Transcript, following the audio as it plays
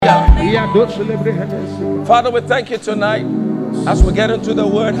Father, we thank you tonight. As we get into the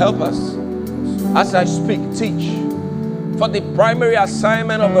word, help us. As I speak, teach. For the primary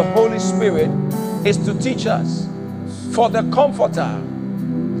assignment of the Holy Spirit is to teach us. For the Comforter,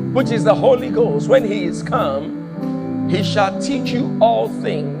 which is the Holy Ghost, when he is come, he shall teach you all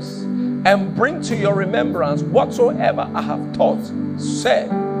things and bring to your remembrance whatsoever I have taught, said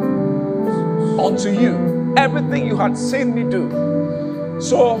unto you, everything you had seen me do.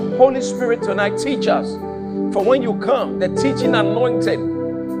 So, Holy Spirit, tonight, teach us. For when you come, the teaching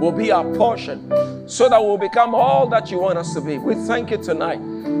anointing will be our portion, so that we'll become all that you want us to be. We thank you tonight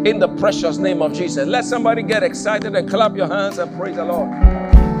in the precious name of Jesus. Let somebody get excited and clap your hands and praise the Lord.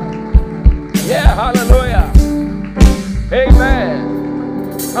 Yeah, hallelujah.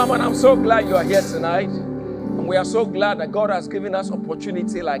 Amen. Come on, I'm so glad you are here tonight. And we are so glad that God has given us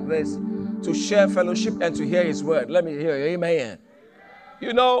opportunity like this to share fellowship and to hear his word. Let me hear you. Amen.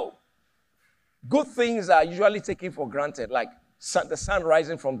 You know, good things are usually taken for granted, like the sun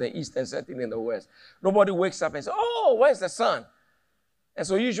rising from the east and setting in the west. Nobody wakes up and says, oh, where's the sun? And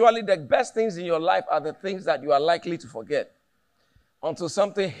so usually the best things in your life are the things that you are likely to forget until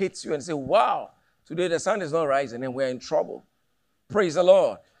something hits you and say, wow, today the sun is not rising and we're in trouble. Praise the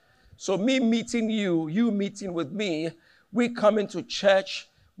Lord. So me meeting you, you meeting with me, we come into church,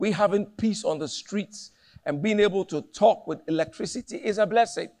 we having peace on the streets and being able to talk with electricity is a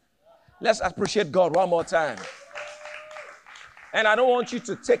blessing. Let's appreciate God one more time. And I don't want you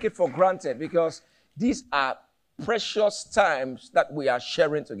to take it for granted because these are precious times that we are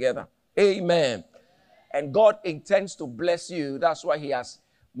sharing together. Amen. And God intends to bless you. That's why he has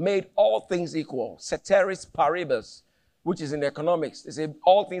made all things equal. Ceteris paribus, which is in economics. They say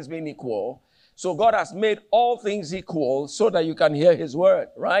all things being equal. So God has made all things equal so that you can hear his word,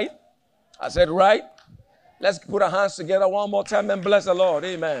 right? I said, right? Let's put our hands together one more time and bless the Lord.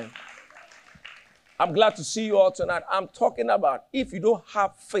 Amen. I'm glad to see you all tonight. I'm talking about if you don't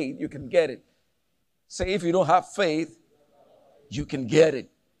have faith, you can get it. Say, if you don't have faith, you can get it.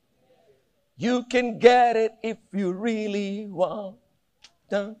 You can get it if you really want.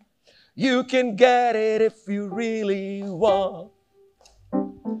 You can get it if you really want.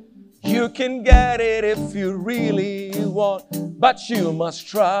 You can get it if you really want. But you must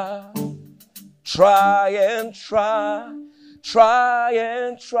try. Try and try. Try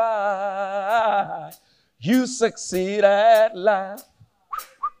and try. You succeed at last.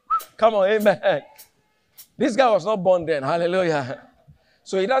 Come on, amen. This guy was not born then. Hallelujah.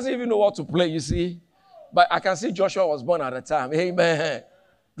 So he doesn't even know what to play, you see. But I can see Joshua was born at the time. Amen.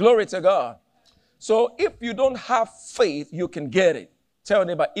 Glory to God. So if you don't have faith, you can get it. Tell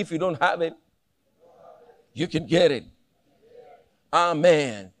neighbor, if you don't have it, you can get it.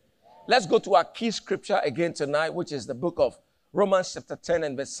 Amen. Let's go to our key scripture again tonight, which is the book of Romans chapter 10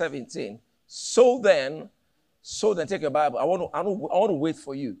 and verse 17. So then, take your Bible. I want to wait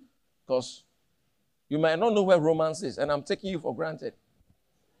for you because you might not know where Romans is, and I'm taking you for granted.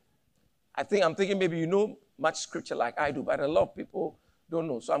 I'm thinking maybe you know much scripture like I do, but a lot of people don't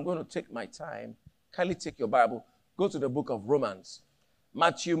know. So I'm going to take my time. Kindly take your Bible. Go to the book of Romans.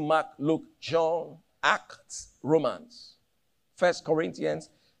 Matthew, Mark, Luke, John, Acts, Romans. 1 Corinthians,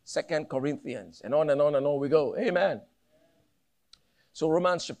 2 Corinthians, and on and on and on we go. Amen. So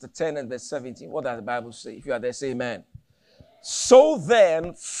Romans chapter 10 and verse 17. What does the Bible say? If you are there, say amen. So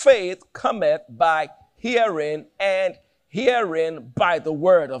then faith cometh by hearing, and hearing by the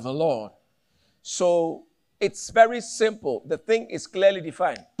word of the Lord. So it's very simple. The thing is clearly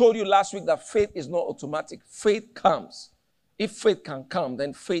defined. I told you last week that faith is not automatic. Faith comes. If faith can come,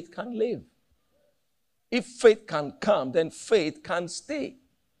 then faith can live. If faith can come, then faith can stay.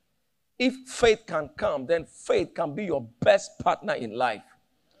 If faith can come, then faith can be your best partner in life.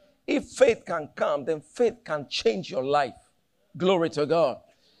 If faith can come, then faith can change your life. Glory to God.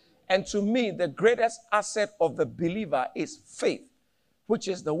 And to me, the greatest asset of the believer is faith, which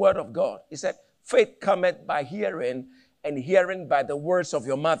is the word of God. He said, faith cometh by hearing, and hearing by the words of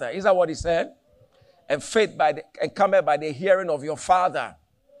your mother. Is that what he said? And faith cometh by the hearing of your father,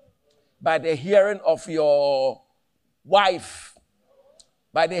 by the hearing of your wife,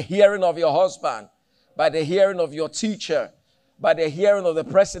 by the hearing of your husband, by the hearing of your teacher, by the hearing of the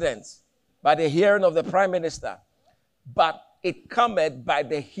president, by the hearing of the prime minister. But it cometh by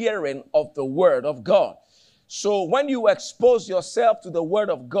the hearing of the word of God. So when you expose yourself to the word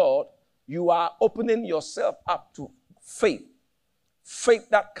of God, you are opening yourself up to faith. Faith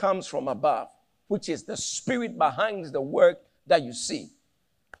that comes from above, which is the spirit behind the work that you see.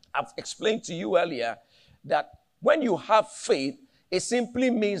 I've explained to you earlier that when you have faith, it simply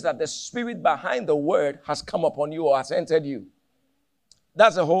means that the spirit behind the word has come upon you or has entered you.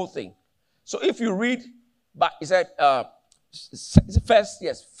 That's the whole thing. So if you read, but he said, First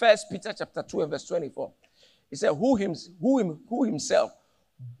Peter chapter 2 and verse 24. He said, who himself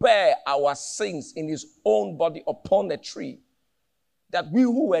bare our sins in his own body upon the tree, that we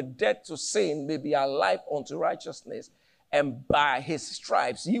who were dead to sin may be alive unto righteousness, and by his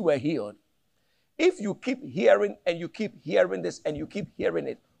stripes ye were healed. If you keep hearing and you keep hearing this and you keep hearing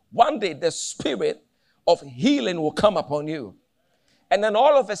it, one day the spirit of healing will come upon you. And then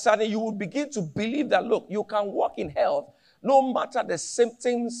all of a sudden you will begin to believe that, look, you can walk in health no matter the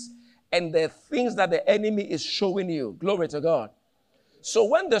symptoms and the things that the enemy is showing you. Glory to God. So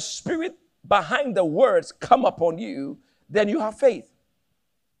when the spirit behind the words come upon you, then you have faith.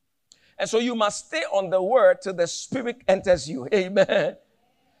 And so you must stay on the word till the spirit enters you. Amen.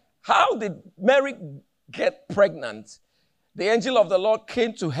 How did Mary get pregnant? The angel of the Lord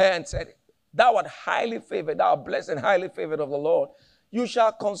came to her and said, thou art highly favored, thou art blessed and highly favored of the Lord. You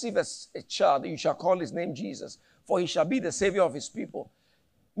shall conceive a child, you shall call his name Jesus, for he shall be the savior of his people.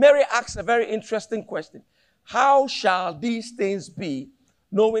 Mary asked a very interesting question. How shall these things be,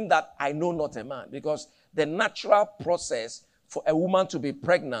 knowing that I know not a man? Because the natural process for a woman to be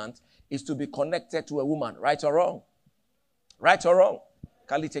pregnant is to be connected to a woman. Right or wrong? Right or wrong?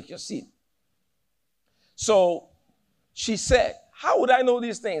 Kindly take your seat. So she said, how would I know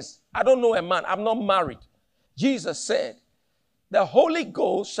these things? I don't know a man. I'm not married. Jesus said, the Holy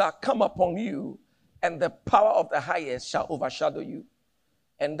Ghost shall come upon you, and the power of the highest shall overshadow you.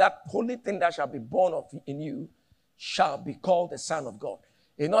 And that holy thing that shall be born of in you shall be called the Son of God.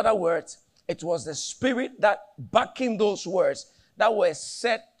 In other words, it was the spirit that backing those words that were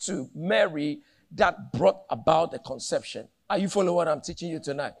said to Mary that brought about the conception. Are you following what I'm teaching you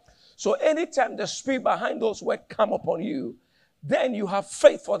tonight? So anytime the spirit behind those words come upon you, then you have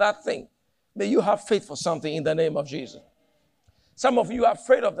faith for that thing. May you have faith for something in the name of Jesus. Some of you are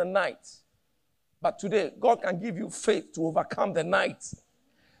afraid of the night. But today, God can give you faith to overcome the night.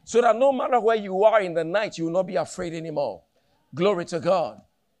 So that no matter where you are in the night, you will not be afraid anymore. Glory to God.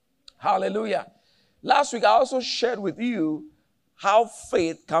 Hallelujah. Last week, I also shared with you how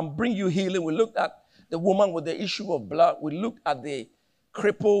faith can bring you healing. We looked at the woman with the issue of blood. We looked at the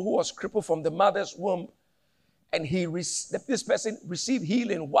cripple who was crippled from the mother's womb. And this person received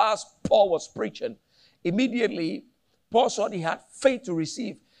healing whilst Paul was preaching. Immediately, Paul saw he had faith to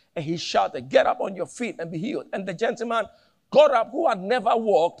receive. And he shouted, get up on your feet and be healed. And the gentleman got up who had never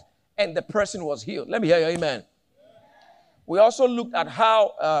walked, and the person was healed. Let me hear you, amen. We also looked at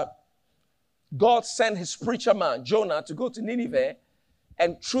how God sent his preacher man, Jonah, to go to Nineveh.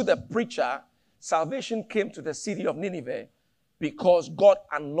 And through the preacher, salvation came to the city of Nineveh because God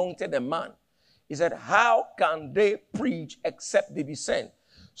anointed a man. He said, how can they preach except they be sent?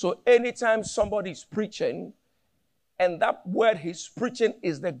 So anytime somebody is preaching, and that word he's preaching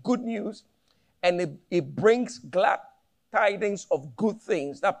is the good news, and it brings glad tidings of good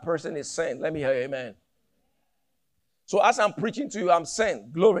things, that person is sent. Let me hear you, amen. So as I'm preaching to you, I'm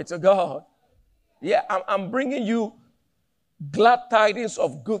sent. Glory to God. Yeah, I'm bringing you glad tidings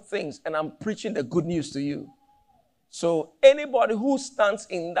of good things, and I'm preaching the good news to you. So anybody who stands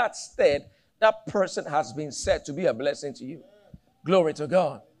in that stead, that person has been said to be a blessing to you. Glory to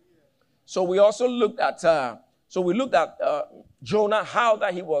God. So we also looked at Jonah, how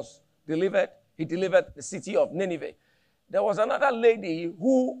that he was delivered. He delivered the city of Nineveh. There was another lady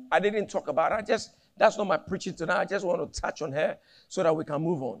who I didn't talk about. That's not my preaching tonight. I just want to touch on her so that we can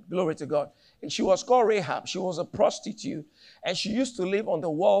move on. Glory to God. And she was called Rahab. She was a prostitute, and she used to live on the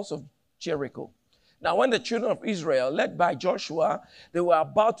walls of Jericho. Now, when the children of Israel, led by Joshua, they were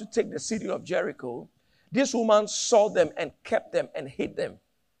about to take the city of Jericho, this woman saw them and kept them and hid them.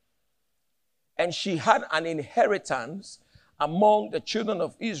 And she had an inheritance among the children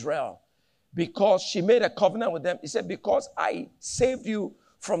of Israel because she made a covenant with them. He said, because I saved you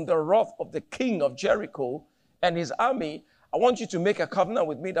from the wrath of the king of Jericho and his army, I want you to make a covenant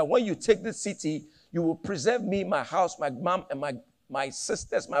with me that when you take this city, you will preserve me, my house, my mom, and my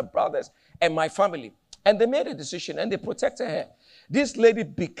sisters, my brothers, and my family. And they made a decision, and they protected her. This lady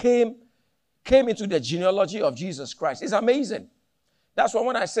came into the genealogy of Jesus Christ. It's amazing. That's why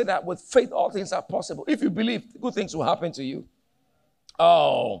when I say that with faith, all things are possible. If you believe, good things will happen to you.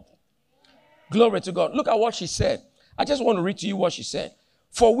 Oh, glory to God. Look at what she said. I just want to read to you what she said.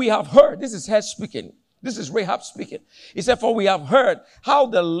 For we have heard, this is her speaking. This is Rahab speaking. He said, for we have heard how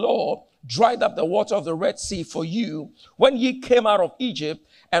the Lord dried up the water of the Red Sea for you when ye came out of Egypt,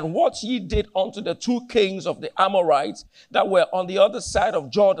 and what ye did unto the two kings of the Amorites that were on the other side of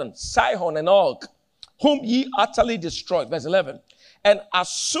Jordan, Sihon and Og, whom ye utterly destroyed. Verse 11. And as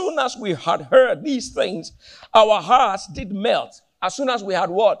soon as we had heard these things, our hearts did melt. As soon as we had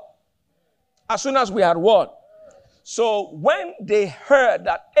what? As soon as we had what? So when they heard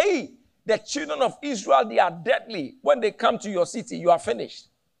that, hey, the children of Israel, they are deadly. When they come to your city, you are finished.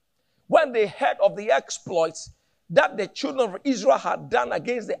 When they heard of the exploits that the children of Israel had done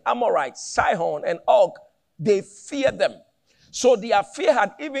against the Amorites, Sihon and Og, they feared them. So their fear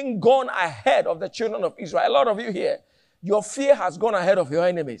had even gone ahead of the children of Israel. A lot of you here, your fear has gone ahead of your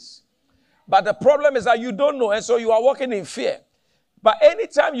enemies. But the problem is that you don't know, and so you are walking in fear. But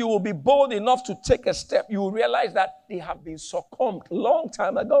anytime you will be bold enough to take a step, you will realize that they have been succumbed long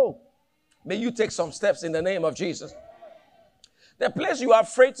time ago. May you take some steps in the name of Jesus. The place you are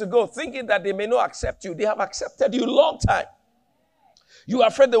afraid to go, thinking that they may not accept you, they have accepted you long time. You are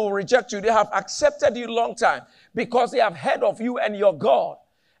afraid they will reject you. They have accepted you long time because they have heard of you and your God.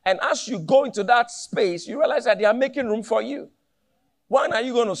 And as you go into that space, you realize that they are making room for you. When are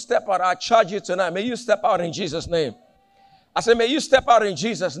you going to step out? I charge you tonight. May you step out in Jesus' name. I say, may you step out in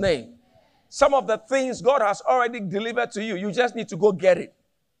Jesus' name. Some of the things God has already delivered to you, you just need to go get it.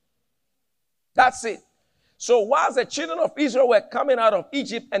 That's it. So whilst the children of Israel were coming out of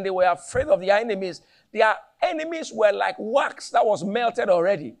Egypt and they were afraid of their enemies were like wax that was melted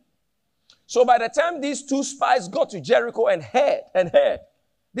already. So by the time these two spies got to Jericho and heard,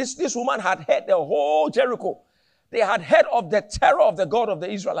 this woman had heard the whole Jericho. They had heard of the terror of the God of the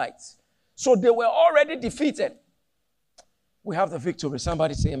Israelites. So they were already defeated. We have the victory.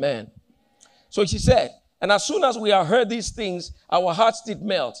 Somebody say amen. So she said, and as soon as we have heard these things, our hearts did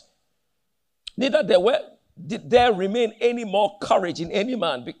melt. Neither did there remain any more courage in any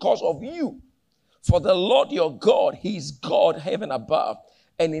man because of you. For the Lord your God, he is God, heaven above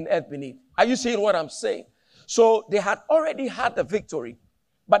and in earth beneath. Are you seeing what I'm saying? So they had already had the victory,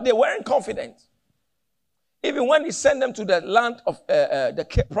 but they weren't confident. Even when he sent them to the land of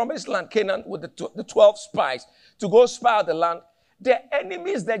the promised land, Canaan, with the 12 spies to go spy out the land, their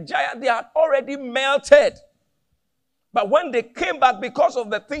enemies, the giant, they had already melted. But when they came back because of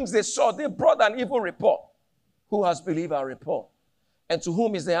the things they saw, they brought an evil report. Who has believed our report? And to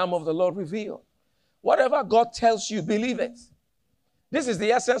whom is the arm of the Lord revealed? Whatever God tells you, believe it. This is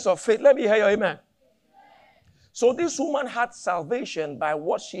the essence of faith. Let me hear your amen. So this woman had salvation by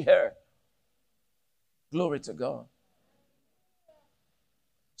what she heard. Glory to God.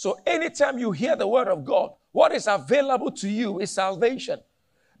 So anytime you hear the word of God, what is available to you is salvation.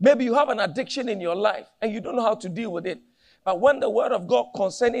 Maybe you have an addiction in your life and you don't know how to deal with it. But when the word of God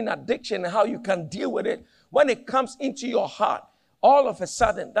concerning addiction and how you can deal with it, when it comes into your heart, all of a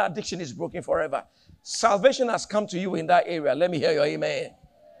sudden that addiction is broken forever. Salvation has come to you in that area. Let me hear your amen.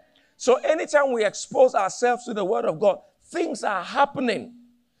 So anytime we expose ourselves to the word of God, things are happening.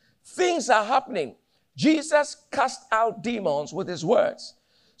 Things are happening. Jesus cast out demons with his words.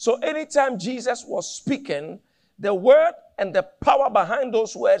 So anytime Jesus was speaking, the word and the power behind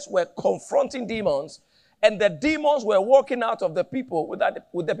those words were confronting demons, and the demons were walking out of the people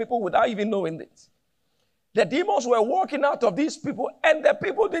without even knowing it. The demons were walking out of these people, and the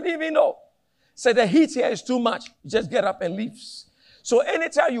people didn't even know. So the heat here is too much. You just get up and leave. So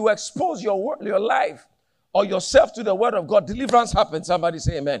anytime you expose your life or yourself to the word of God, deliverance happens. Somebody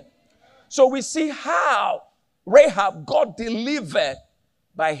say amen. So we see how Rahab got delivered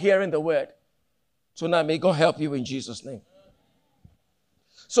by hearing the word. So now may God help you in Jesus' name.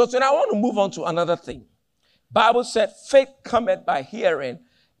 So tonight I want to move on to another thing. Bible said faith cometh by hearing,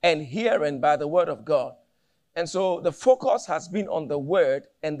 and hearing by the word of God. And so the focus has been on the word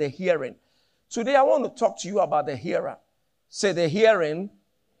and the hearing. Today I want to talk to you about the hearer. Say the hearing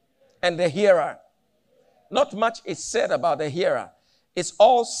and the hearer. Not much is said about the hearer. It's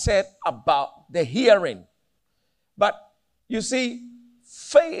all said about the hearing. But you see,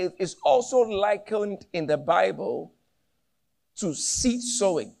 faith is also likened in the Bible to seed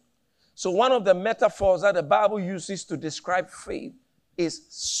sowing. So one of the metaphors that the Bible uses to describe faith is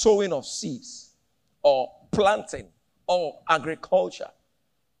sowing of seeds or planting or agriculture.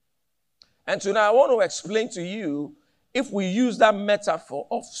 And tonight I want to explain to you if we use that metaphor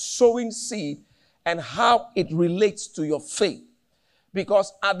of sowing seed and how it relates to your faith.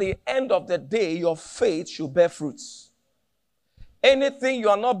 Because at the end of the day, your faith should bear fruits. Anything you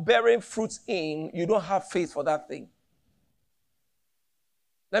are not bearing fruits in, you don't have faith for that thing.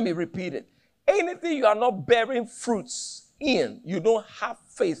 Let me repeat it. Anything you are not bearing fruits in, you don't have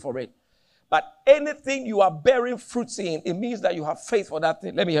faith for it. But anything you are bearing fruits in, it means that you have faith for that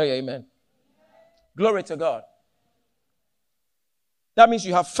thing. Let me hear you, amen. Glory to God. That means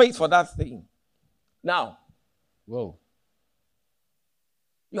you have faith for that thing. Now, whoa.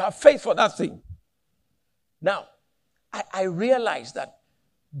 You have faith for that thing. Now, I realize that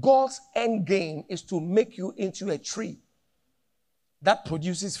God's end game is to make you into a tree that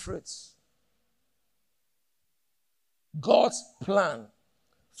produces fruits. God's plan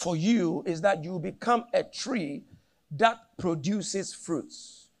for you is that you become a tree that produces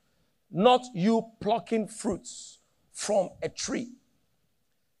fruits, not you plucking fruits from a tree.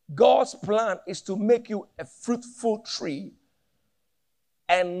 God's plan is to make you a fruitful tree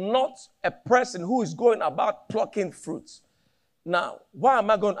and not a person who is going about plucking fruits. Now, why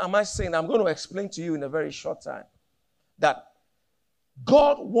am I saying? I'm going to explain to you in a very short time that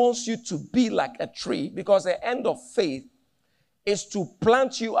God wants you to be like a tree, because the end of faith is to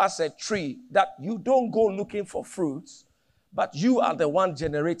plant you as a tree that you don't go looking for fruits, but you are the one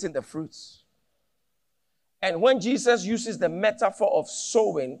generating the fruits. And when Jesus uses the metaphor of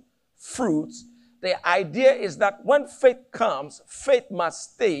sowing fruits, the idea is that when faith comes, faith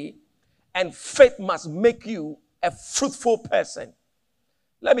must stay, and faith must make you a fruitful person.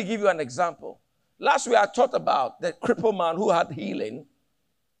 Let me give you an example. Last week I talked about the crippled man who had healing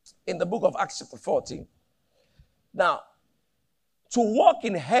in the book of Acts chapter 14. Now, to walk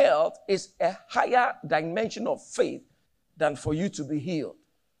in health is a higher dimension of faith than for you to be healed.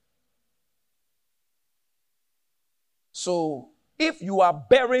 So, if you are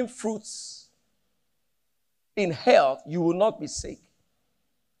bearing fruits in health, you will not be sick.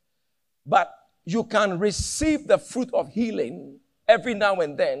 But you can receive the fruit of healing every now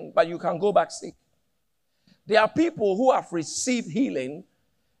and then, but you can go back sick. There are people who have received healing.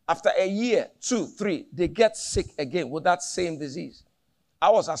 After a year, 2, 3, they get sick again with that same disease. I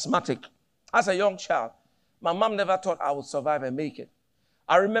was asthmatic. As a young child, my mom never thought I would survive and make it.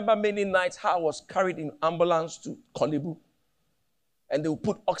 I remember many nights how I was carried in ambulance to Kolibu, and they would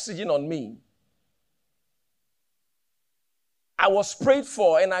put oxygen on me. I was prayed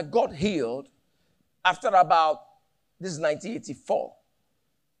for and I got healed after about, this is 1984.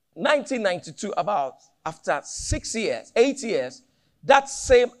 1992, after 6 years, 8 years, that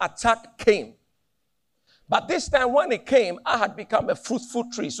same attack came. But this time when it came, I had become a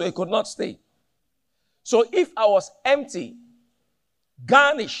fruitful tree, so it could not stay. So if I was empty,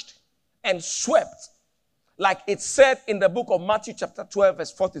 garnished, and swept, like it said in the book of Matthew chapter 12,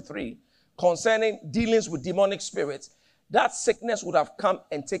 verse 43, concerning dealings with demonic spirits, that sickness would have come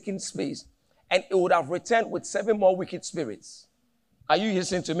and taken space, and it would have returned with 7 more wicked spirits. Are you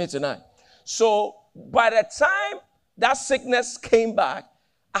listening to me tonight? So by the time that sickness came back,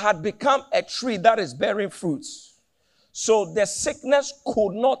 I had become a tree that is bearing fruits. So the sickness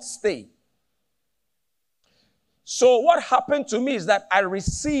could not stay. So what happened to me is that I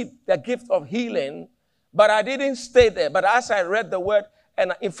received the gift of healing, but I didn't stay there. But as I read the word,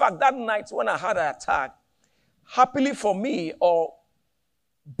 and in fact, that night when I had an attack, happily for me, or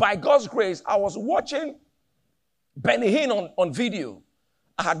by God's grace, I was watching Benny Hinn on video.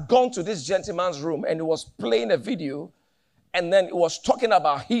 I had gone to this gentleman's room and he was playing a video, and then it was talking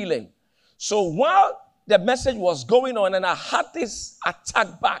about healing. So while the message was going on and I had this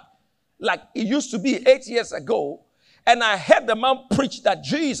attack back, like it used to be 8 years ago, and I heard the man preach that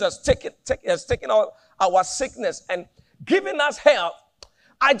Jesus has taken all our sickness and given us health,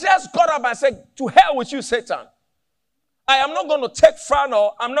 I just got up and said, to hell with you, Satan. I am not going to take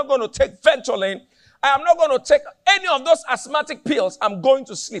Franol. I'm not going to take Ventolin. I am not going to take any of those asthmatic pills. I'm going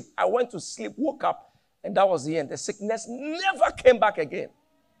to sleep. I went to sleep, woke up, and that was the end. The sickness never came back again.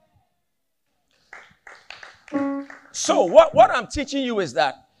 So what I'm teaching you is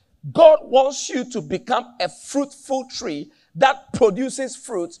that God wants you to become a fruitful tree that produces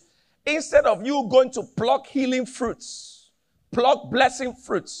fruit instead of you going to pluck healing fruits, pluck blessing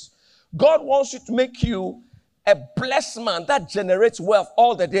fruits. God wants you to make you a blessed man that generates wealth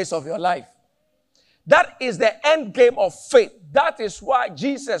all the days of your life. That is the end game of faith. That is why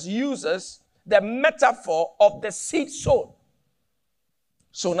Jesus uses the metaphor of the seed sown.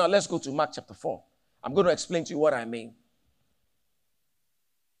 So now let's go to Mark chapter 4. I'm going to explain to you what I mean.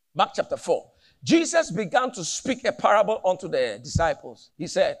 Mark chapter 4. Jesus began to speak a parable unto the disciples. He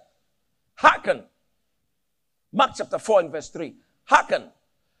said, hearken. Mark chapter 4 and verse 3. Hearken.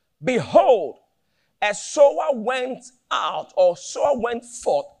 Behold, a sower went out, or sower went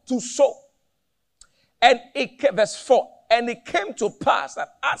forth to sow. And it came, verse 4, and it came to pass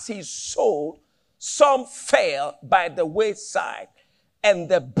that as he sowed, some fell by the wayside, and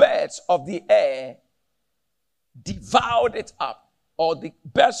the birds of the air devoured it up. Or the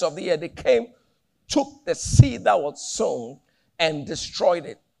birds of the air, they came, took the seed that was sown, and destroyed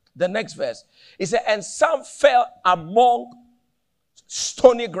it. The next verse, it said, and some fell among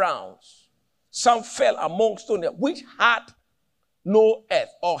stony grounds. Some fell among stony, which had no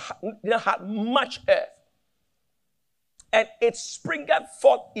earth, or had much earth. And it springeth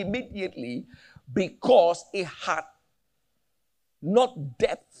forth immediately, because it had not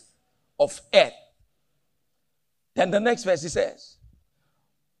depth of earth. Then the next verse he says,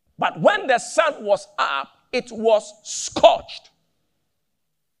 but when the sun was up, it was scorched.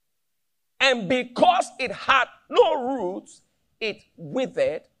 And because it had no roots, it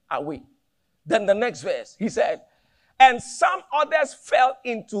withered away. Then the next verse, he said, and some others fell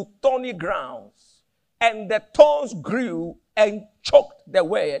into thorny grounds, and the thorns grew and choked the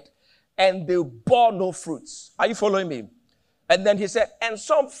word, and they bore no fruits. Are you following me? And then he said, and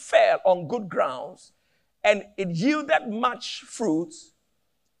some fell on good grounds, and it yielded much fruit.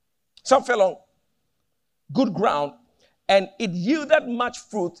 Some fell on good ground, and it yielded much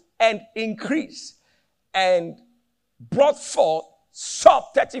fruit and increased, and brought forth some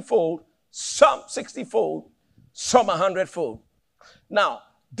 30-fold, some 60-fold, some 100-fold. Now,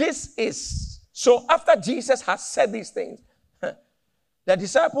 this is, so after Jesus has said these things, the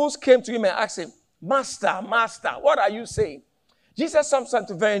disciples came to him and asked him, Master, Master, what are you saying? Jesus said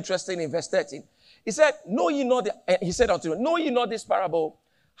something very interesting in verse 13. He said, know ye not, he said unto him, know ye not this parable?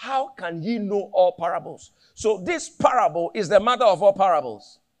 How can ye know all parables? So this parable is the mother of all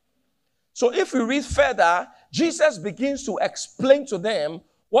parables. So if we read further, Jesus begins to explain to them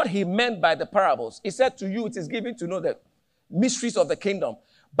what he meant by the parables. He said, to you it is given to know the mysteries of the kingdom.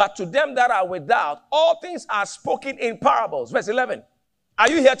 But to them that are without, all things are spoken in parables. Verse 11. Are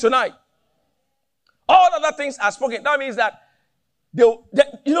you here tonight? All other things are spoken. That means that,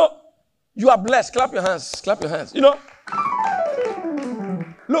 you are blessed. Clap your hands. Clap your hands.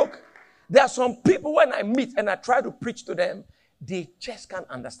 Look, there are some people when I meet and I try to preach to them, they just can't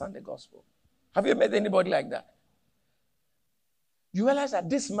understand the gospel. Have you met anybody like that? You realize that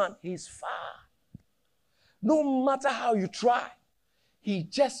this man, he's far. No matter how you try, he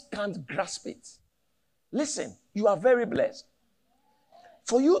just can't grasp it. Listen, you are very blessed.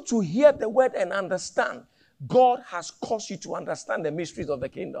 For you to hear the word and understand, God has caused you to understand the mysteries of the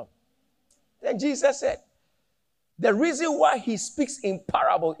kingdom. Then Jesus said, the reason why he speaks in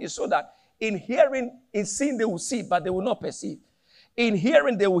parable is so that in hearing, in seeing they will see, but they will not perceive. In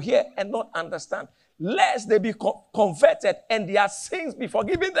hearing they will hear and not understand. Lest they be converted and their sins be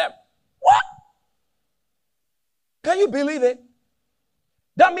forgiven them. What? Can you believe it?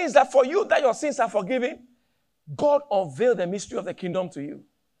 That means that for you that your sins are forgiven, God unveiled the mystery of the kingdom to you.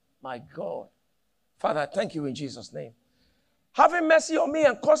 My God. Father, thank you in Jesus' name. Having mercy on me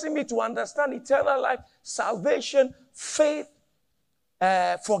and causing me to understand eternal life, salvation, faith,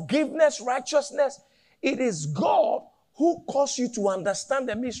 forgiveness, righteousness. It is God who caused you to understand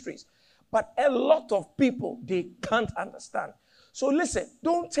the mysteries. But a lot of people, they can't understand. So listen,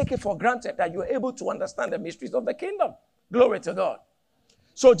 don't take it for granted that you're able to understand the mysteries of the kingdom. Glory to God.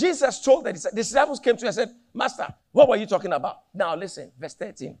 So Jesus told the disciples came to him and said, Master, what were you talking about? Now listen, verse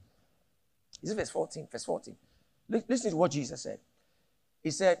 13. Is it verse 14? Verse 14. Listen to what Jesus said.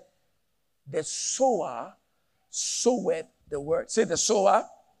 He said, the sower soweth the word. Say the sower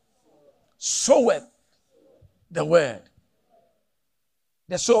soweth the word.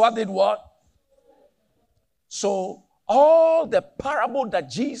 The sower did what? So all the parable that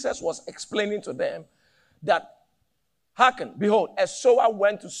Jesus was explaining to them, that hearken, behold, a sower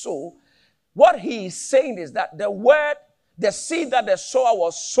went to sow. What he is saying is that the word, the seed that the sower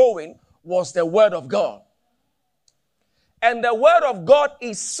was sowing was the word of God. And the word of God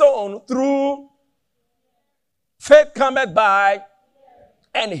is sown through faith cometh by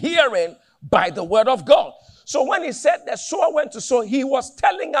and hearing by the word of God. So when he said the sower went to sow, he was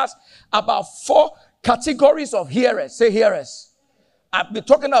telling us about 4 categories of hearers. Say hearers. I've been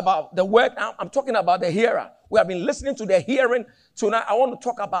talking about the word. I'm talking about the hearer. We have been listening to the hearing. Tonight I want to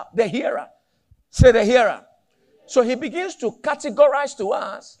talk about the hearer. Say the hearer. So he begins to categorize to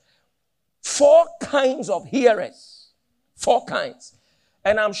us 4 kinds of hearers. 4 kinds.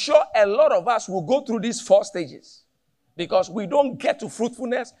 And I'm sure a lot of us will go through these 4 stages because we don't get to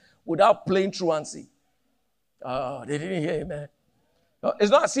fruitfulness without playing truancy. Oh, they didn't hear, man. No, it's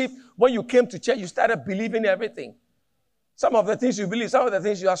not as if when you came to church, you started believing everything. Some of the things you believe, some of the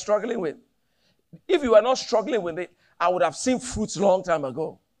things you are struggling with. If you were not struggling with it, I would have seen fruits a long time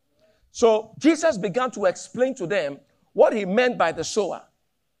ago. So Jesus began to explain to them what he meant by the sower.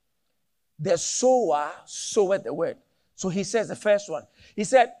 The sower soweth the word. So he says the first one. He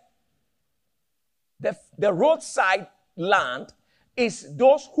said, the roadside land is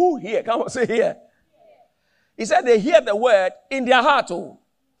those who hear. Come on, say hear. He said they hear the word in their heart. Oh.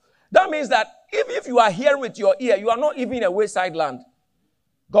 That means that if you are hearing with your ear, you are not even in a wayside land.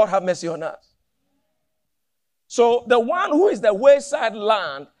 God have mercy on us. So the one who is the wayside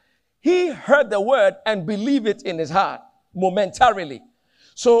land, he heard the word and believed it in his heart momentarily.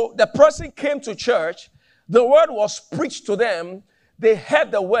 So the person came to church, the word was preached to them, they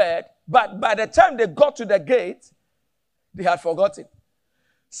heard the word, but by the time they got to the gate, They had forgotten.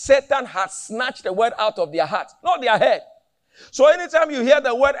 Satan had snatched the word out of their heart, not their head. So anytime you hear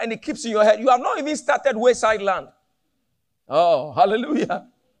the word and it keeps in your head, you have not even started wayside land. Oh, hallelujah.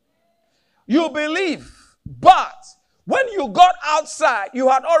 You believe, but when you got outside, you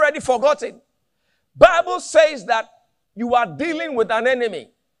had already forgotten. Bible says that you are dealing with an enemy.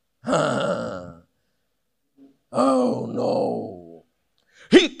 Oh, no.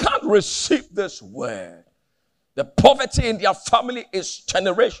 He can't receive this word. The poverty in their family is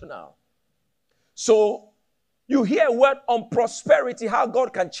generational. So you hear a word on prosperity, how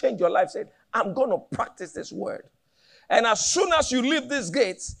God can change your life. Say, I'm going to practice this word. And as soon as you leave these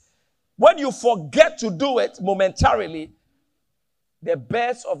gates, when you forget to do it momentarily, the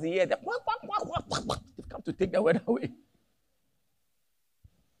birds of the air, they've come to take the word away.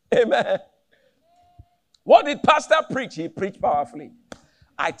 Amen. What did Pastor preach? He preached powerfully.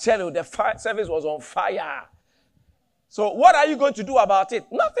 I tell you, the service was on fire. So what are you going to do about it?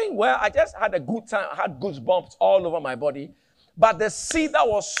 Nothing. Well, I just had a good time. I had goosebumps all over my body. But the seed that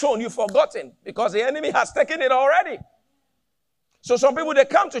was sown, you've forgotten because the enemy has taken it already. So some people, they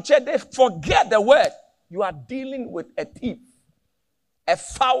come to church, they forget the word. You are dealing with a thief, a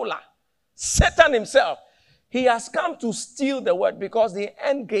fowler, Satan himself. He has come to steal the word because the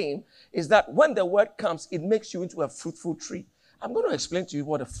end game is that when the word comes, it makes you into a fruitful tree. I'm going to explain to you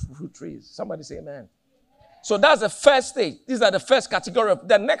what a fruit tree is. Somebody say amen. So that's the first stage. These are the first category of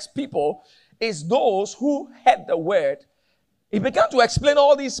the next people is those who heard the word. He began to explain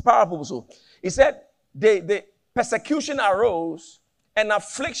all these parables. So he said the persecution arose and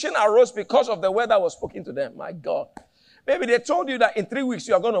affliction arose because of the word that was spoken to them. My God. Maybe they told you that in 3 weeks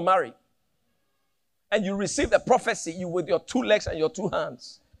you are going to marry. And you received a prophecy you with your 2 legs and your 2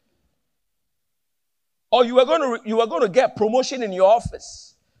 hands. Or you were going to get promotion in your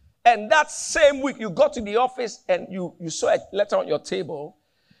office. And that same week you got to the office and you saw a letter on your table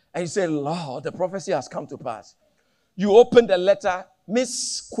and you said, Lord, the prophecy has come to pass. You opened the letter,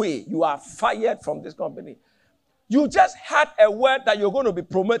 Miss Quay, you are fired from this company. You just had a word that you're going to be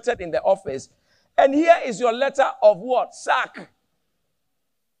promoted in the office. And here is your letter of what? Sack.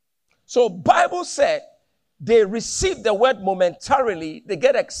 So Bible said they receive the word momentarily. They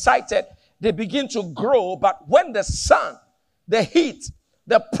get excited. They begin to grow. But when the sun, the heat,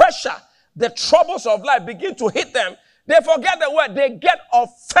 the pressure, the troubles of life begin to hit them, they forget the word. They get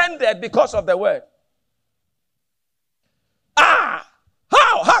offended because of the word.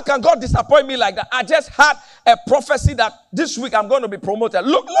 How can God disappoint me like that? I just had a prophecy that this week I'm going to be promoted.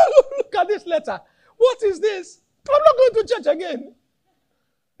 Look at this letter. What is this? I'm not going to church again.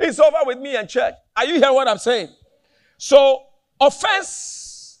 It's over with me and church. Are you hearing what I'm saying? So,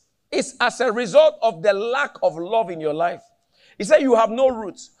 offense is as a result of the lack of love in your life. He said you have no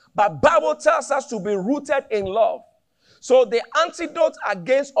roots. But Bible tells us to be rooted in love. So, the antidote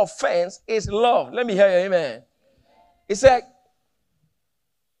against offense is love. Let me hear you, amen. He said,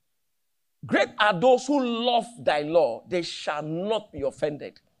 great are those who love thy law. They shall not be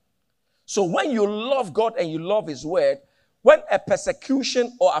offended. So, when you love God and you love his word, when a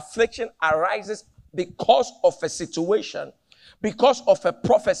persecution or affliction arises because of a situation, because of a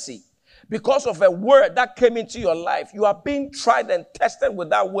prophecy, because of a word that came into your life, you are being tried and tested with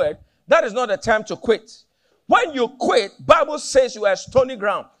that word, that is not the time to quit. When you quit, Bible says you are stony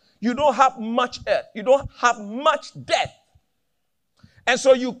ground. You don't have much earth. You don't have much death. And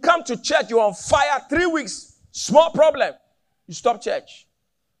so you come to church, you're on fire, 3 weeks, small problem. You stop church.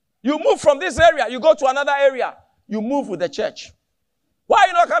 You move from this area, you go to another area. You move with the church. Why are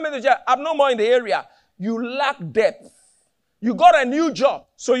you not coming to church? I'm no more in the area. You lack depth. You got a new job,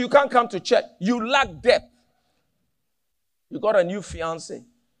 so you can't come to church. You lack depth. You got a new fiance.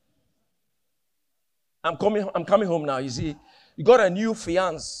 I'm coming home now, you see. You got a new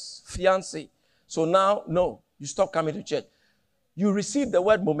fiance. So now, no, you stop coming to church. You receive the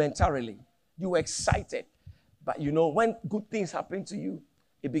word momentarily. You were excited. But you know, when good things happen to you,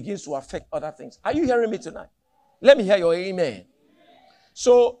 it begins to affect other things. Are you hearing me tonight? Let me hear your amen.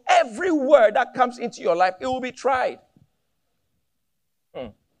 So every word that comes into your life, it will be tried.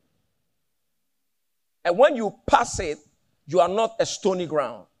 And when you pass it, you are not a stony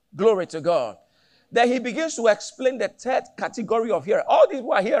ground. Glory to God. Then he begins to explain the third category of hearers. All these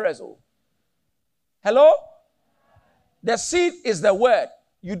were hearers. Oh. Hello? The seed is the word.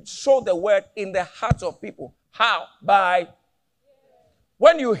 You sow the word in the hearts of people. How? By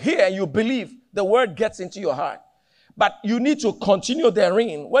when you hear and you believe, the word gets into your heart. But you need to continue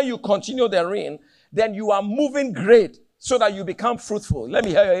therein. When you continue therein, then you are moving great so that you become fruitful. Let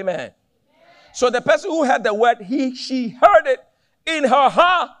me hear you, amen. So the person who heard the word, she heard it in her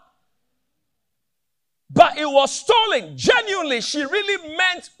heart. But it was stolen, genuinely, she really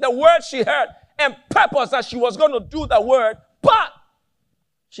meant the word she heard and purpose that she was going to do the word, but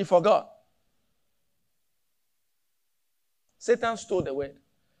she forgot. Satan stole the word.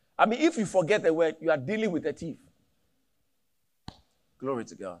 I mean, if you forget the word, you are dealing with a thief. Glory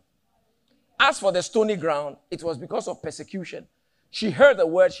to God. As for the stony ground, it was because of persecution. She heard the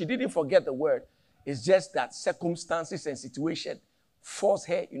word. She didn't forget the word. It's just that circumstances and situation forced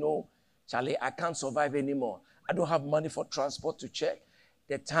her, Charlie, I can't survive anymore. I don't have money for transport to check.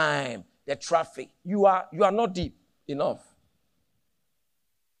 The time, the traffic. You are not deep enough.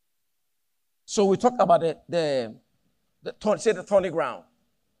 So we talk about the thorny ground.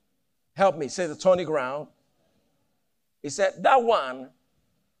 Help me, say the thorny ground. He said, that one,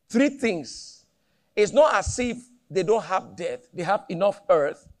 3 things. It's not as if they don't have death. They have enough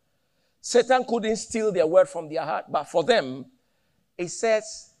earth. Satan couldn't steal their word from their heart. But for them, it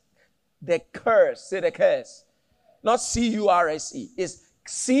says the curse. Say the curse. Not C-U-R-S-E. It's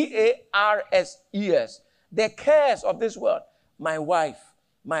C-A-R-S-E-S. The curse of this world. My wife,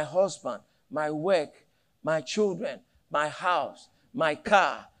 my husband, my work, my children, my house, my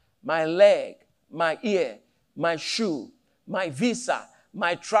car, my leg, my ear, my shoe, my visa,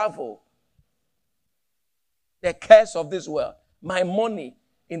 my travel. The curse of this world. My money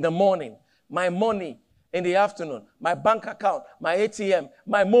in the morning, my money in the afternoon, my bank account, my ATM,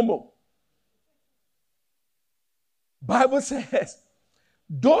 my Momo. Bible says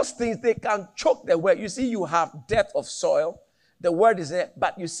those things, they can choke the word. You see, you have death of soil. The word is there.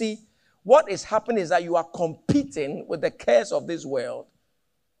 But you see, what is happening is that you are competing with the curse of this world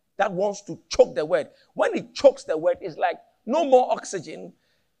that wants to choke the word. When it chokes the word, it's like no more oxygen.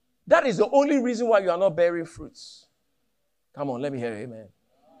 That is the only reason why you are not bearing fruits. Come on, let me hear you, amen.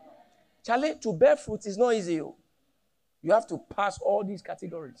 Charlie, to bear fruit is not easy. You have to pass all these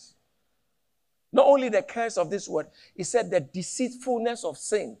categories. Not only the curse of this word, he said the deceitfulness of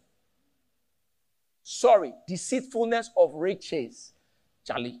sin. Deceitfulness of riches.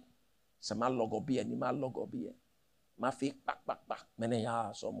 Charlie, sama logo be ni ma logo be. Ma fake back. Mene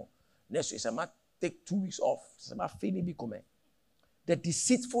ya somo. Next week, sama take 2 weeks off. Sama fini bi come. The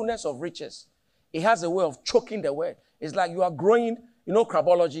deceitfulness of riches. It has a way of choking the word. It's like you are growing,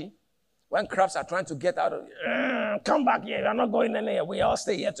 crabology. When crabs are trying to get out of, come back here. You're not going anywhere. We all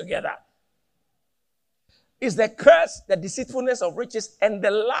stay here together. It's the curse, the deceitfulness of riches, and the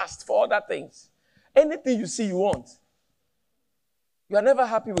lust for other things. Anything you see you want. You are never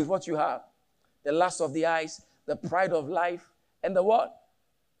happy with what you have. The lust of the eyes, the pride of life, and the what?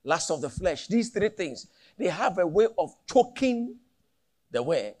 Lust of the flesh. These 3 things, they have a way of choking the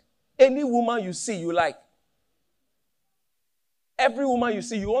word. Any woman you see, you like. Every woman you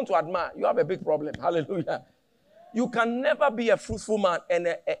see, you want to admire. You have a big problem. Hallelujah. You can never be a fruitful man and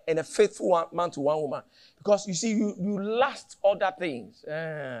a faithful man to one woman. Because you see, you lust other things.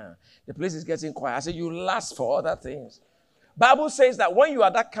 The place is getting quiet. I said you lust for other things. Bible says that when you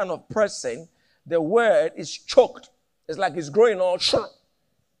are that kind of person, the word is choked. It's like it's growing all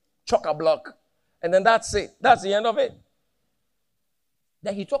chock-a-block. And then that's it. That's the end of it.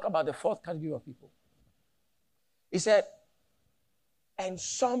 Then he talked about the 4th category of people. He said, and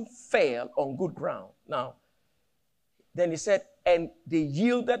some fell on good ground. Now, then he said, and they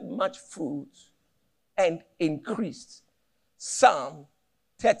yielded much fruit and increased. Some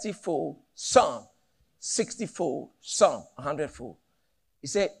 30-fold, some 60-fold, some 100-fold. He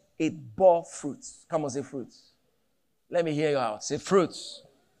said, it bore fruits. Come on, say fruits. Let me hear you out. Say fruits.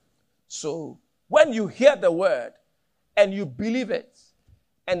 So, when you hear the word and you believe it,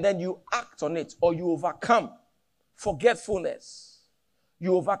 and then you act on it, or you overcome forgetfulness,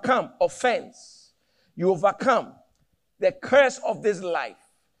 you overcome offense, you overcome the curse of this life,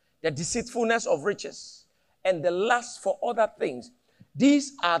 the deceitfulness of riches, and the lust for other things.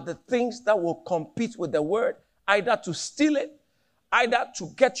 These are the things that will compete with the word, either to steal it, either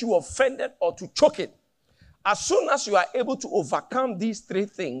to get you offended, or to choke it. As soon as you are able to overcome these 3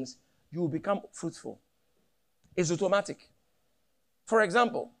 things, you will become fruitful. It's automatic. For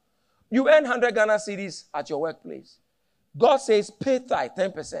example, you earn 100 Ghana cedis at your workplace. God says pay tithe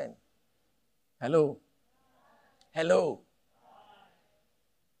 10%. Hello.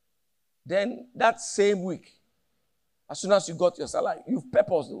 Then that same week, as soon as you got your salary, you've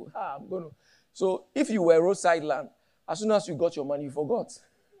purposed, I'm going to. So if you were roadside land, as soon as you got your money, you forgot.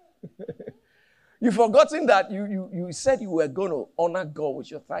 You've forgotten that you said you were going to honor God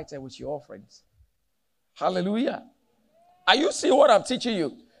with your tithe and with your offerings. Hallelujah. Are you seeing what I'm teaching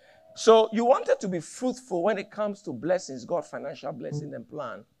you? So you wanted to be fruitful when it comes to blessings, God's financial blessing and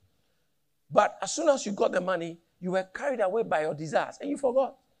plan. But as soon as you got the money, you were carried away by your desires and you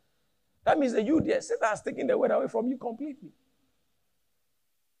forgot. That means that you there, Satan has taken the word away from you completely.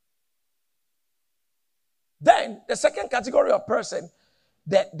 Then, the second category of person,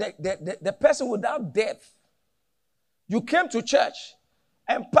 the person without depth. You came to church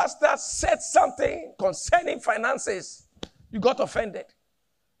and pastor said something concerning finances. You got offended.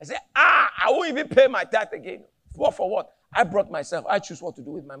 I said, I won't even pay my tithe again. What for what? I brought myself. I choose what to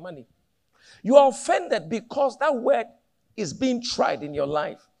do with my money. You are offended because that word is being tried in your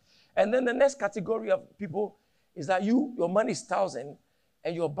life. And then the next category of people is that your money is 1,000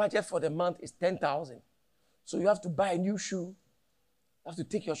 and your budget for the month is 10,000. So you have to buy a new shoe. You have to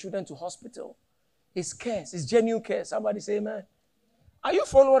take your children to hospital. It's cares. It's genuine cares. Somebody say amen. Are you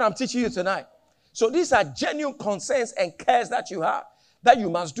following what I'm teaching you tonight? So these are genuine concerns and cares that you have, that you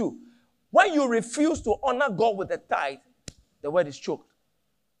must do. When you refuse to honor God with the tithe, the word is choked.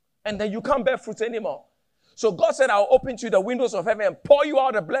 And then you can't bear fruit anymore. So God said, I'll open to you the windows of heaven and pour you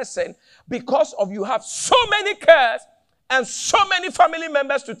out a blessing because of you have so many cares and so many family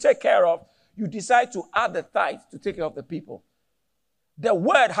members to take care of. You decide to add the tithe to take care of the people. The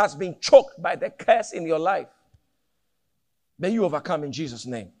word has been choked by the curse in your life. May you overcome in Jesus'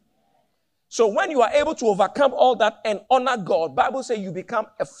 name. So when you are able to overcome all that and honor God, Bible says you become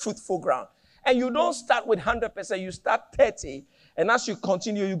a fruitful ground. And you don't start with 100%, you start 30. And as you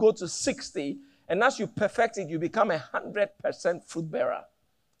continue, you go to 60. And as you perfect it, you become 100% fruit bearer.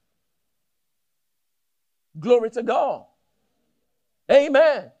 Glory to God.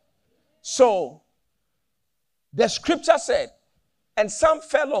 Amen. So, the scripture said, and some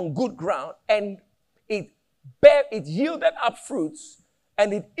fell on good ground, and it yielded up fruits,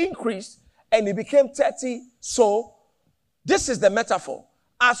 and it increased, and it became 30. So, this is the metaphor.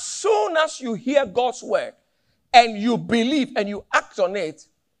 As soon as you hear God's word, and you believe, and you act on it,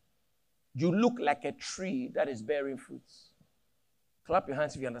 you look like a tree that is bearing fruits. Clap your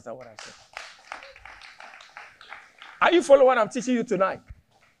hands if you understand what I said. Are you following what I'm teaching you tonight?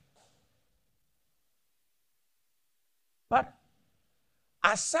 But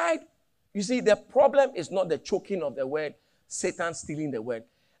aside, you see, the problem is not the choking of the word, Satan stealing the word.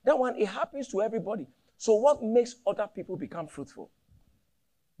 That one, it happens to everybody. So what makes other people become fruitful?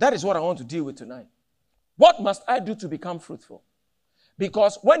 That is what I want to deal with tonight. What must I do to become fruitful?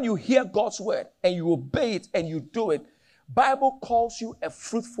 Because when you hear God's word and you obey it and you do it, Bible calls you a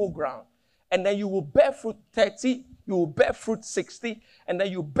fruitful ground. And then you will bear fruit 30, you will bear fruit 60, and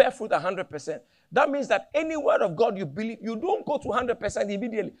then you bear fruit 100%. That means that any word of God you believe, you don't go to 100%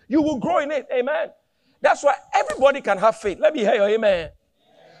 immediately. You will grow in it. Amen. That's why everybody can have faith. Let me hear your amen.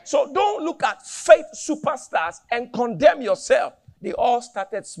 So don't look at faith superstars and condemn yourself. They all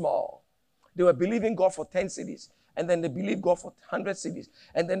started small. They were believing God for 10 cities. And then they believe God for 100 cities.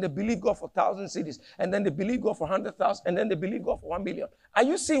 And then they believe God for 1,000 cities. And then they believe God for 100,000. And then they believe God for 1 million. Are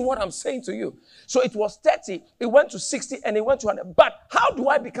you seeing what I'm saying to you? So it was 30, it went to 60, and it went to 100. But how do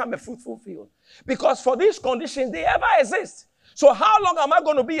I become a fruitful field? Because for these conditions, they ever exist. So how long am I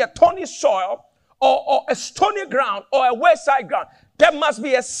going to be a thorny soil or a stony ground or a wayside ground? There must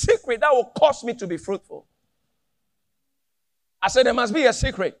be a secret that will cause me to be fruitful. I said there must be a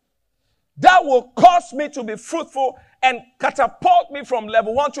secret that will cause me to be fruitful and catapult me from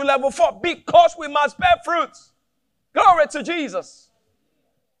level 1 to level 4 because we must bear fruits. Glory to Jesus.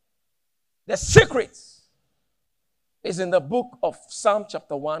 The secret is in the book of Psalm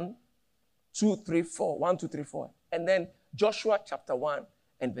chapter 1, 2, 3, 4. 1, 2, 3, 4. And then Joshua chapter 1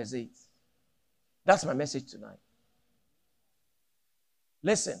 and verse 8. That's my message tonight.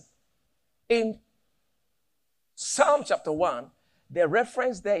 Listen. In Psalm chapter 1, the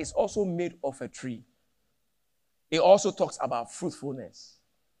reference there is also made of a tree. It also talks about fruitfulness,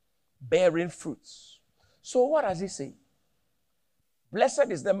 bearing fruits. So what does it say? Blessed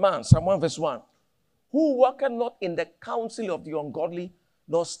is the man, Psalm 1 verse 1, who walketh not in the counsel of the ungodly,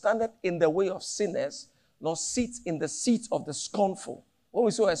 nor standeth in the way of sinners, nor sits in the seat of the scornful. What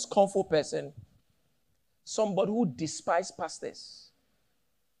we saw a scornful person, somebody who despised pastors.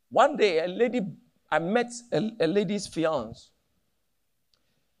 One day, I met a lady's fiancé.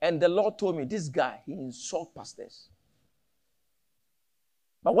 And the Lord told me, this guy, he insults pastors.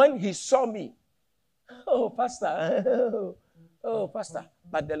 But when he saw me, oh, pastor, oh, pastor.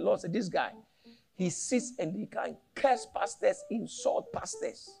 But the Lord said, this guy, he sits and he can curse pastors, insult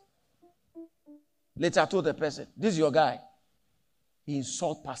pastors. Later I told the person, this is your guy. He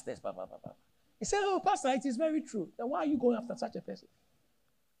insults pastors. Blah, blah, blah, blah. He said, oh, pastor, it is very true. Then why are you going after such a person?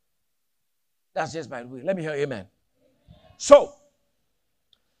 That's just by the way. Let me hear amen. So,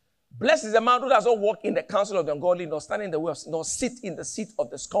 blessed is the man who does not walk in the counsel of the ungodly, nor stand in the way of, nor sit in the seat of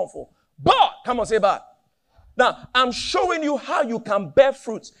the scornful. But, come on, say but. Now, I'm showing you how you can bear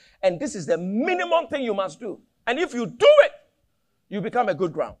fruits. And this is the minimum thing you must do. And if you do it, you become a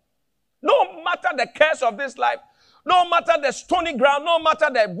good ground. No matter the curse of this life, no matter the stony ground, no matter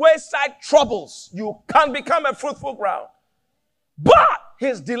the wayside troubles, you can become a fruitful ground. But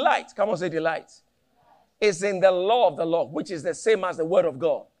his delight, come on, say delight, is in the law of the Lord, which is the same as the word of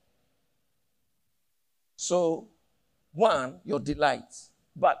God. So, one, your delight.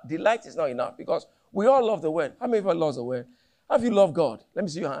 But delight is not enough because we all love the word. How many of you love the word? Have you loved God? Let me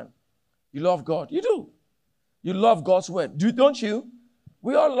see your hand. You love God. You do. You love God's word. Don't you?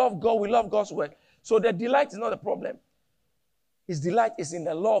 We all love God. We love God's word. So the delight is not a problem. His delight is in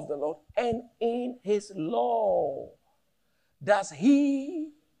the law of the Lord, and in his law does he.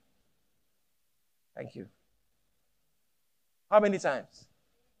 Thank you. How many times?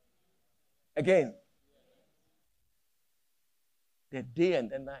 Again. The day and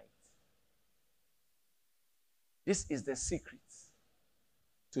the night. This is the secret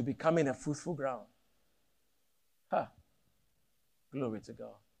to becoming a fruitful ground. Glory to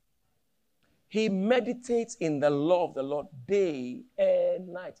God. He meditates in the law of the Lord day and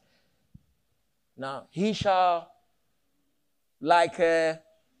night. Now, he shall, like that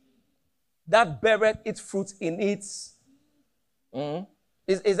beareth its fruit in its.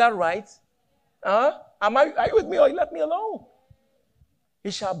 Is that right? Are you with me or you left me alone?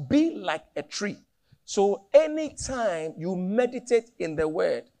 He shall be like a tree. So anytime you meditate in the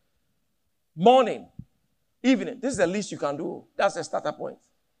word, morning, evening, this is the least you can do. That's the starter point.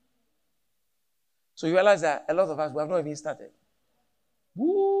 So you realize that a lot of us, we have not even started.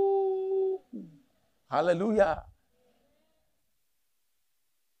 Woo! Hallelujah.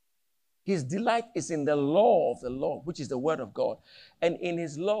 His delight is in the law of the Lord, which is the word of God. And in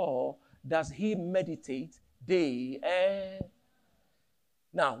his law does he meditate day and.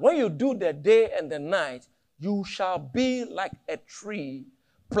 Now, when you do the day and the night, you shall be like a tree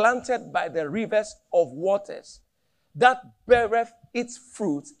planted by the rivers of waters that beareth its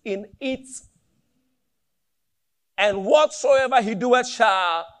fruit in its. And whatsoever he doeth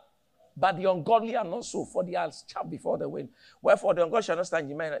shall, but the ungodly are not so, for they are chaff before the wind. Wherefore the ungodly shall not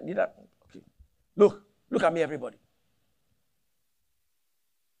stand in mind. Neither. Okay. Look at me, everybody.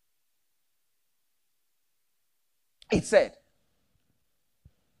 It said,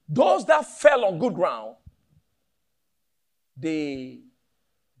 those that fell on good ground, they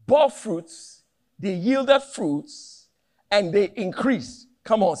bore fruits, they yielded fruits, and they increased.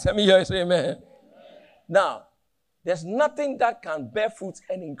 Come on, let me hear you say amen. Now, there's nothing that can bear fruits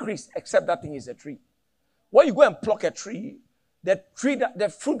and increase except that thing is a tree. When you go and pluck a tree, the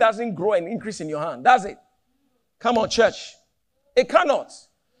fruit doesn't grow and increase in your hand, does it? Come on, church. It cannot.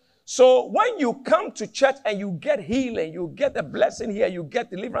 So when you come to church and you get healing, you get a blessing here, you get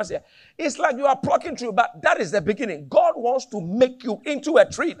deliverance here, it's like you are plucking through, but that is the beginning. God wants to make you into a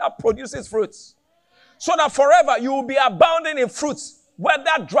tree that produces fruits. So that forever you will be abounding in fruits,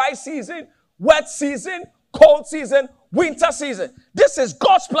 whether dry season, wet season, cold season, winter season. This is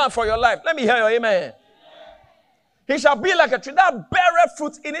God's plan for your life. Let me hear your amen. He shall be like a tree that beareth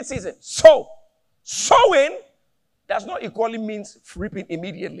fruit in its season. So, sowing does not equally mean reaping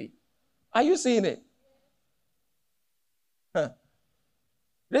immediately. Are you seeing it?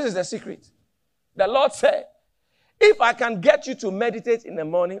 This is the secret. The Lord said, if I can get you to meditate in the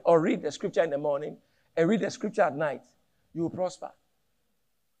morning or read the scripture in the morning and read the scripture at night, you will prosper.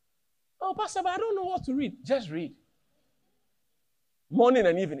 Oh, Pastor, but I don't know what to read. Just read. Morning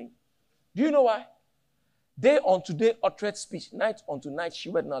and evening. Do you know why? Day unto day uttereth speech, night unto night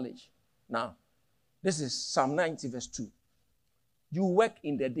sheweth knowledge. Now, this is Psalm 90 verse 2. You work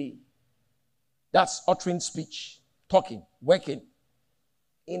in the day. That's uttering speech, talking, working.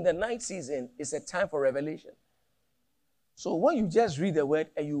 In the night season, it's a time for revelation. So when you just read the word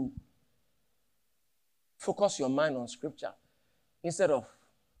and you focus your mind on scripture, instead of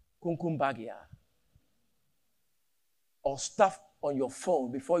kunkumbagia or stuff on your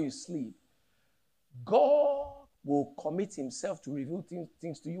phone before you sleep, God will commit himself to reveal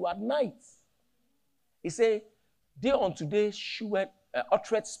things to you at night. He said, day unto day sheweth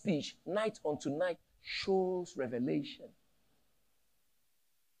uttereth speech, night unto night shows revelation.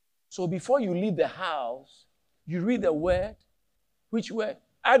 So before you leave the house, you read the word. Which word?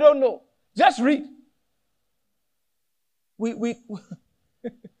 I don't know. Just read. Let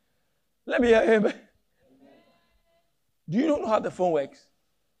me hear him. Do you know how the phone works?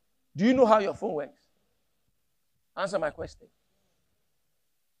 Do you know how your phone works? Answer my question.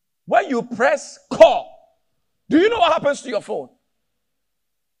 When you press call, do you know what happens to your phone?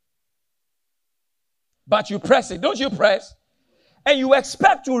 But you press it. Don't you press? And you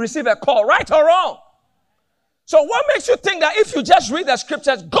expect to receive a call, right or wrong? So what makes you think that if you just read the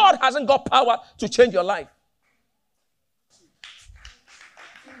scriptures, God hasn't got power to change your life?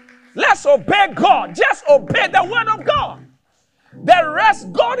 Let's obey God. Just obey the word of God. The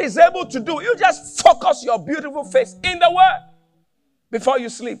rest God is able to do. You just focus your beautiful face in the word before you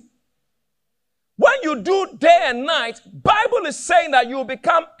sleep. When you do day and night, Bible is saying that you will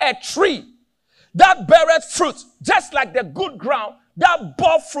become a tree that beareth fruit, just like the good ground that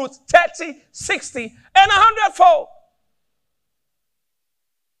bore fruit 30, 60, and 100-fold.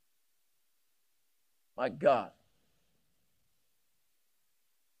 My God.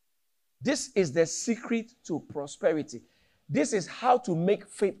 This is the secret to prosperity. This is how to make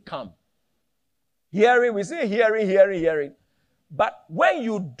faith come. Hearing, we say hearing. But when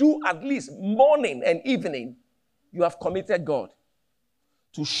you do at least morning and evening, you have committed God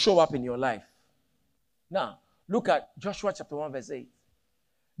to show up in your life. Now, look at Joshua chapter 1 verse 8.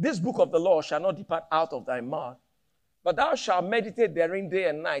 This book of the law shall not depart out of thy mouth, but thou shalt meditate therein day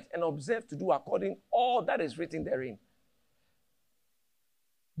and night, and observe to do according all that is written therein.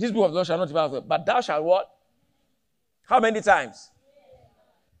 This book of the law shall not depart out of, but thou shalt what? How many times?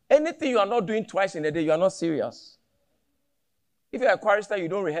 Anything you are not doing twice in a day, you are not serious. If you're a chorister, you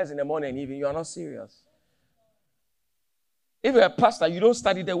don't rehearse in the morning and evening, you are not serious. If you're a pastor, you don't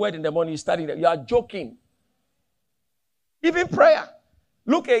study the word in the morning, you are joking. Even prayer.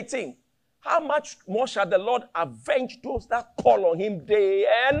 Luke 18. How much more shall the Lord avenge those that call on him day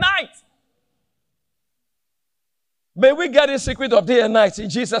and night? May we get the secret of day and night in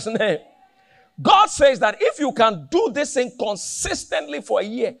Jesus' name. God says that if you can do this thing consistently for a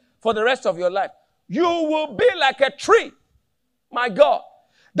year, for the rest of your life, you will be like a tree. My God.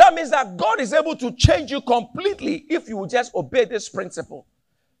 That means that God is able to change you completely if you will just obey this principle.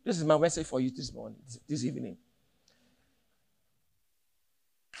 This is my message for you this morning, this evening.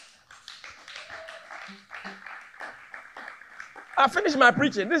 I finished my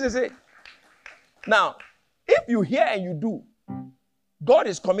preaching. This is it. Now, if you hear and you do, God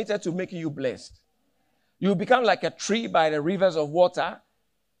is committed to making you blessed. You become like a tree by the rivers of water.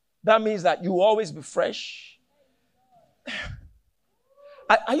 That means that you will always be fresh.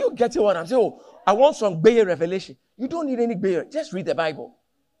 Are you getting what I'm saying? Oh, I want some Bayer revelation. You don't need any Bayer. Just read the Bible.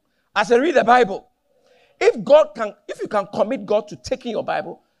 I said, read the Bible. If you can commit God to taking your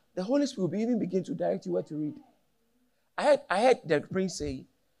Bible, the Holy Spirit will even begin to direct you where to read. I heard the prince say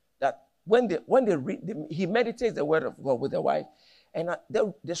that when they read, he meditates the word of God with the wife, and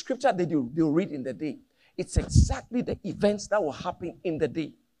the scripture they'll read in the day, it's exactly the events that will happen in the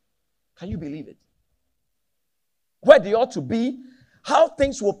day. Can you believe it? Where they ought to be, how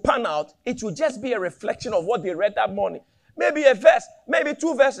things will pan out, it will just be a reflection of what they read that morning. Maybe a verse, maybe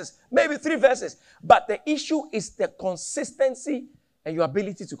 2 verses, maybe 3 verses. But the issue is the consistency and your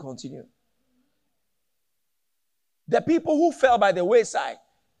ability to continue. The people who fell by the wayside,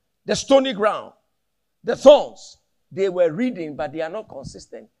 the stony ground, the thorns, they were reading, but they are not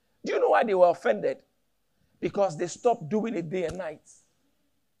consistent. Do you know why they were offended? Because they stopped doing it day and night.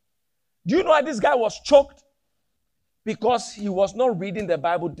 Do you know why this guy was choked? Because he was not reading the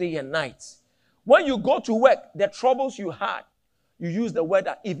Bible day and night. When you go to work, the troubles you had, you use the word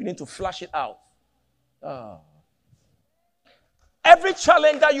at evening to flush it out. Every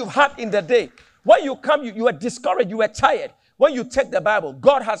challenge that you've had in the day, when you come, you are discouraged, you are tired. When you take the Bible,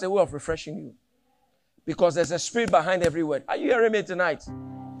 God has a way of refreshing you. Because there's a spirit behind every word. Are you hearing me tonight?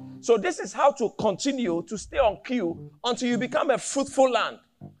 So this is how to continue to stay on cue until you become a fruitful land.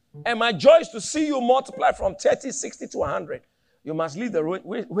 And my joy is to see you multiply from 30, 60 to 100. You must leave the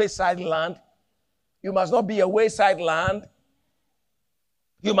wayside land. You must not be a wayside land.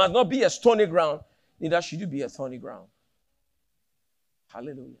 You must not be a stony ground. Neither should you be a thorny ground.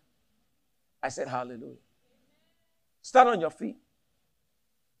 Hallelujah. I said hallelujah. Stand on your feet.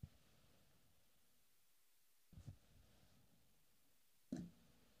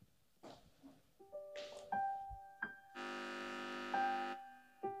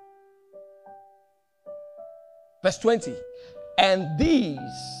 Verse 20. And these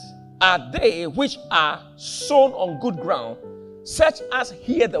are they which are sown on good ground, such as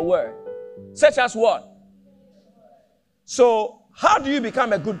hear the word. Such as what? So, how do you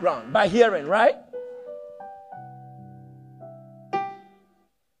become a good ground? By hearing, right?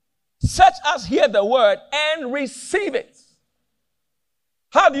 Such as hear the word and receive it.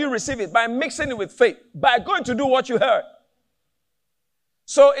 How do you receive it? By mixing it with faith. By going to do what you heard.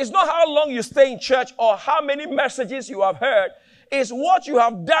 So it's not how long you stay in church or how many messages you have heard. It's what you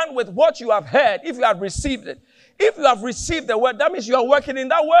have done with what you have heard if you have received it. If you have received the word, that means you are working in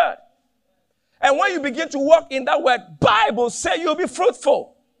that word. And when you begin to walk in that word, Bible says you'll be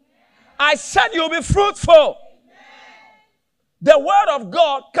fruitful. I said you'll be fruitful. The word of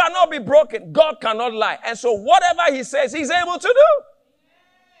God cannot be broken. God cannot lie. And so whatever he says, he's able to do.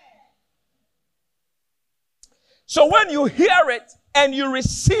 So when you hear it and you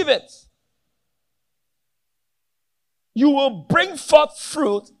receive it, you will bring forth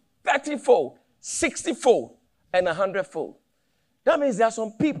fruit 30-fold, 60-fold, and 100-fold. That means there are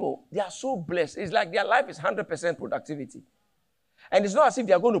some people, they are so blessed. It's like their life is 100% productivity. And it's not as if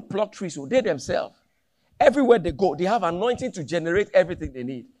they are going to pluck trees, so they themselves, everywhere they go, they have anointing to generate everything they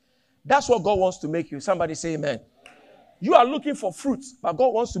need. That's what God wants to make you. Somebody say amen. You are looking for fruits, but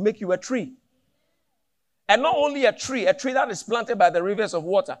God wants to make you a tree. And not only a tree that is planted by the rivers of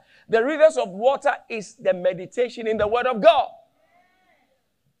water. The rivers of water is the meditation in the word of God.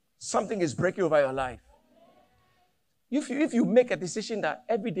 Something is breaking over your life. If you make a decision that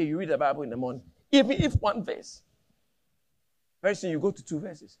every day you read the Bible in the morning, even if one verse, very soon you go to 2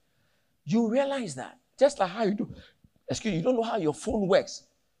 verses, you realize that, just like how you do, you don't know how your phone works.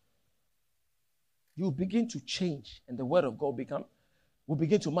 You begin to change, and the word of God will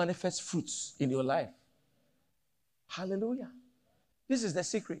begin to manifest fruits in your life. Hallelujah. This is the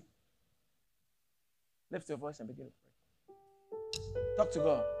secret. Lift your voice and begin to pray. Talk to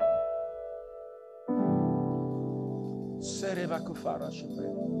God.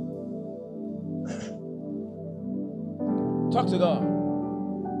 Talk to God.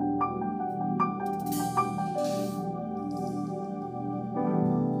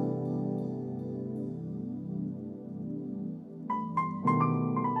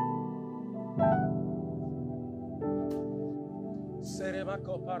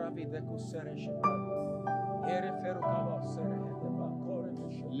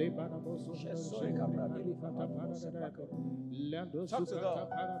 Talk to God. Talk to God.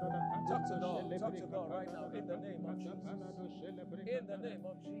 Talk to God right now. In the name of Jesus. In the name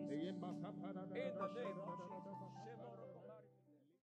of Jesus. In the name of Jesus.